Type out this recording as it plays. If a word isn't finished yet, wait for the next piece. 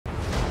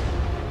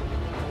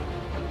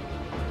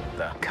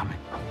coming.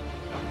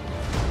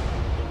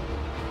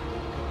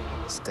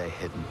 Stay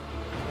hidden.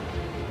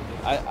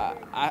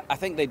 I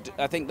think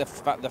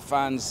the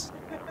fans,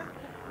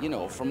 you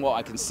know, from what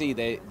I can see,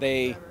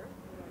 they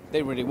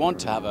really want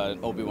to have an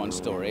Obi-Wan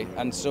story,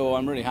 and so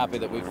I'm really happy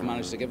that we've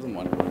managed to give them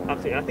one.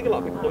 Absolutely. I think a lot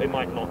of people thought it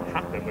might not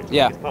happen, which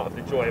Yeah. is part of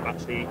the joy of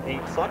actually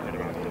the excitement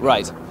around it.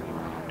 Right.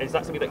 Is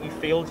that something that you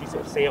feel? Do you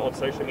sort of see it on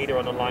social media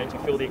and online? Do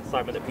you feel the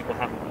excitement that people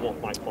have for what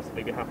might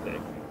possibly be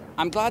happening?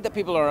 I'm glad that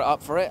people are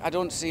up for it. I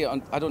don't see it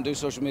on, I don't do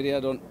social media.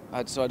 I'm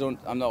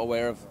not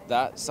aware of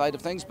that side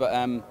of things. But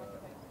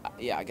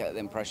yeah, I get the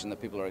impression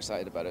that people are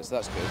excited about it, so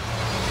that's good.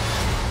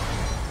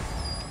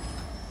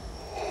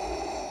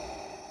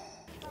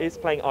 Is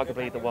playing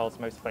arguably the world's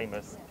most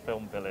famous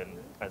film villain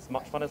as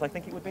much fun as I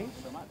think it would be?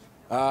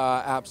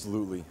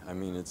 Absolutely. I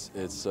mean, it's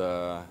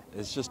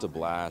just a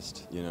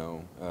blast. You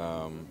know,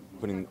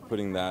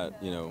 putting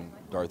that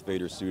Darth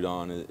Vader suit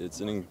on.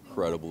 It's an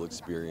incredible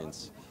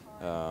experience.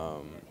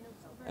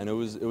 And it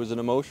was an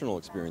emotional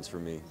experience for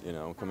me, you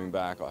know, coming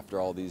back after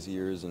all these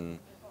years and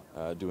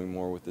doing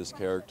more with this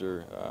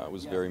character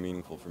was very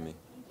meaningful for me.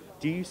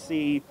 Do you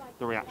see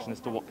the reaction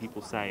as to what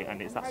people say,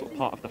 and is that sort of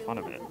part of the fun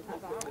of it?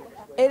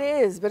 It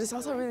is, but it's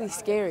also really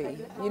scary,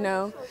 you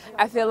know?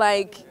 I feel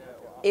like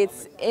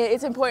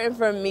it's important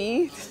for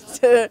me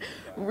to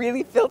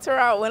really filter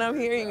out what I'm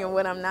hearing and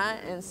what I'm not,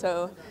 and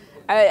so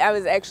I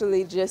was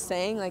actually just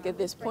saying, like, at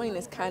this point,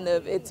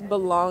 it's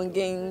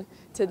belonging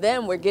to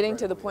them. We're getting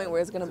to the point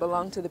where it's going to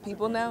belong to the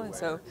people now, and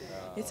so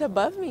it's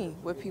above me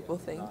what people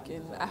think,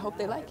 and I hope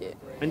they like it.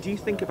 And do you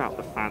think about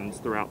the fans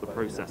throughout the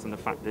process and the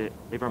fact that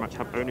they very much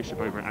have ownership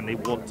over it and they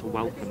want to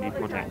welcome new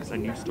projects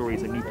and new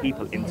stories and new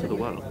people into the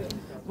world?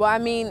 Well, I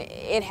mean,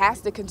 it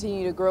has to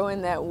continue to grow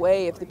in that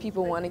way if the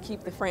people want to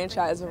keep the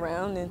franchise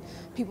around, and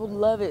people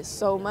love it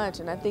so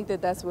much, and I think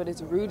that that's what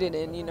it's rooted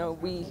in. You know,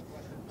 we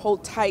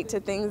hold tight to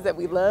things that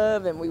we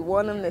love and we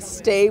want them to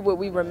stay what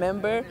we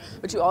remember,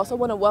 but you also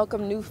want to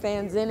welcome new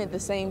fans in at the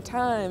same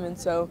time, and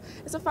so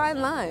it's a fine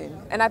line.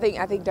 And I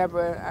think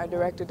Deborah, our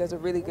director, does a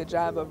really good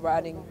job of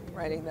writing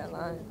that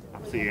line.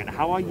 Absolutely. And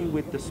how are you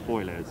with the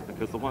spoilers?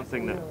 Because the one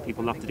thing that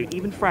people love to do,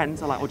 even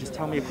friends are like, oh, just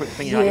tell me a quick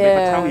thing. Yeah. Like,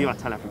 if I tell you, I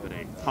tell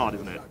everybody. It's hard,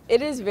 isn't it?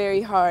 It is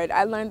very hard.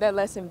 I learned that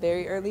lesson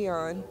very early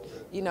on.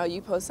 You know,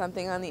 you post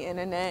something on the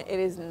internet, it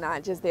is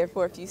not just there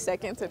for a few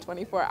seconds or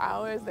 24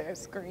 hours. There are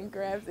screen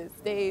grabs, it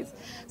stays.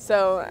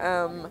 So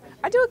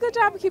I do a good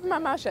job of keeping my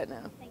mouth shut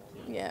now.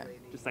 Yeah.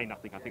 Just say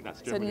nothing. I think that's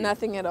So generally...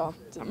 nothing at all.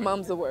 Just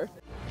mum's the word.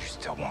 You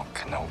still want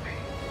Kenobi.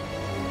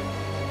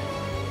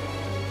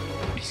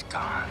 He's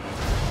gone.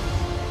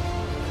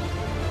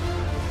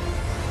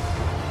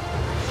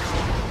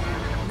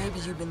 Maybe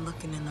you've been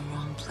looking in the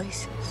wrong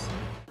places.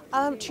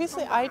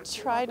 Truthfully, I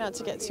try not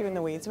to get too in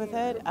the weeds with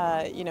it,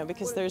 you know,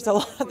 because there's a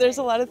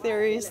lot of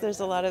theories, there's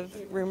a lot of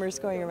rumors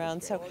going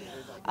around. So,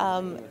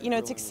 you know,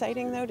 it's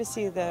exciting though to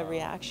see the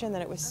reaction,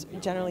 that it was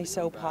generally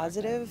so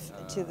positive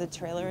to the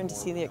trailer and to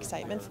see the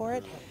excitement for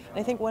it. And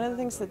I think one of the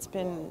things that's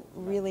been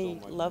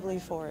really lovely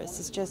for us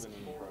is just,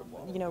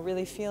 you know,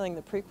 really feeling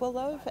the prequel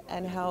love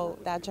and how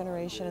that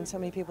generation and so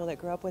many people that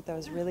grew up with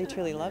those really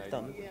truly loved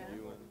them.